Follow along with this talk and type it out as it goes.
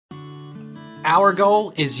Our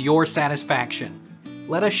goal is your satisfaction.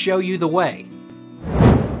 Let us show you the way.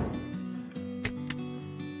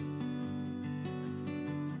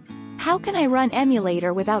 How can I run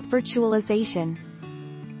emulator without virtualization?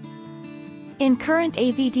 In current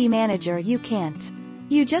AVD Manager you can't.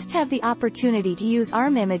 You just have the opportunity to use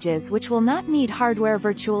ARM images which will not need hardware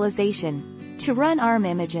virtualization to run ARM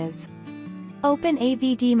images. Open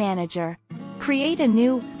AVD Manager. Create a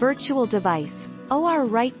new, virtual device, or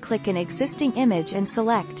right-click an existing image and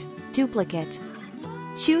select Duplicate.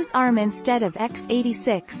 Choose ARM instead of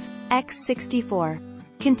x86, x64.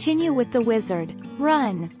 Continue with the wizard.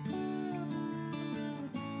 Run.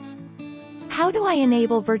 How do I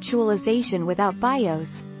enable virtualization without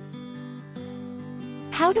BIOS?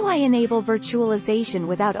 How do I enable virtualization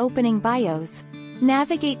without opening BIOS?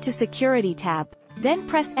 Navigate to Security tab, then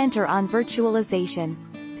press Enter on Virtualization.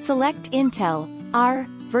 Select Intel, R,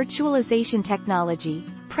 Virtualization Technology,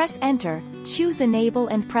 press Enter, choose Enable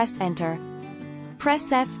and press Enter. Press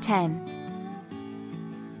F10.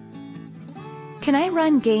 Can I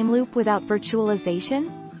run Gameloop without virtualization?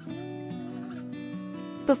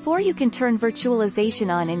 Before you can turn virtualization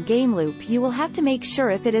on in Gameloop, you will have to make sure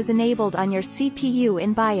if it is enabled on your CPU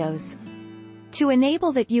in BIOS. To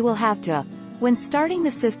enable that, you will have to, when starting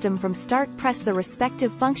the system from start, press the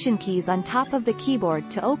respective function keys on top of the keyboard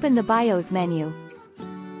to open the BIOS menu.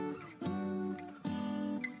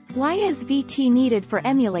 Why is VT needed for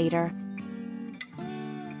emulator?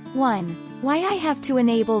 1. Why I have to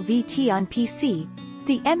enable VT on PC?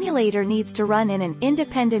 The emulator needs to run in an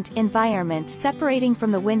independent environment separating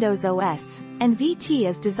from the Windows OS, and VT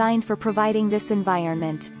is designed for providing this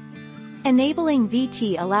environment. Enabling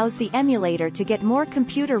VT allows the emulator to get more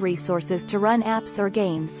computer resources to run apps or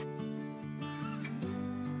games.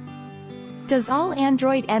 Does all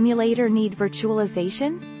Android emulator need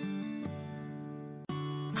virtualization?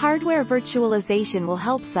 Hardware virtualization will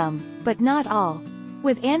help some, but not all.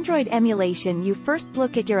 With Android emulation, you first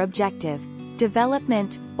look at your objective,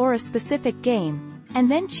 development, or a specific game, and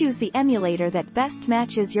then choose the emulator that best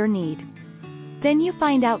matches your need. Then you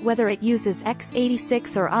find out whether it uses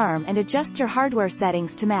x86 or ARM and adjust your hardware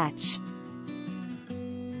settings to match.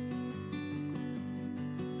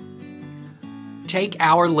 Take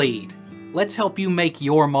our lead. Let's help you make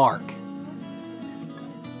your mark.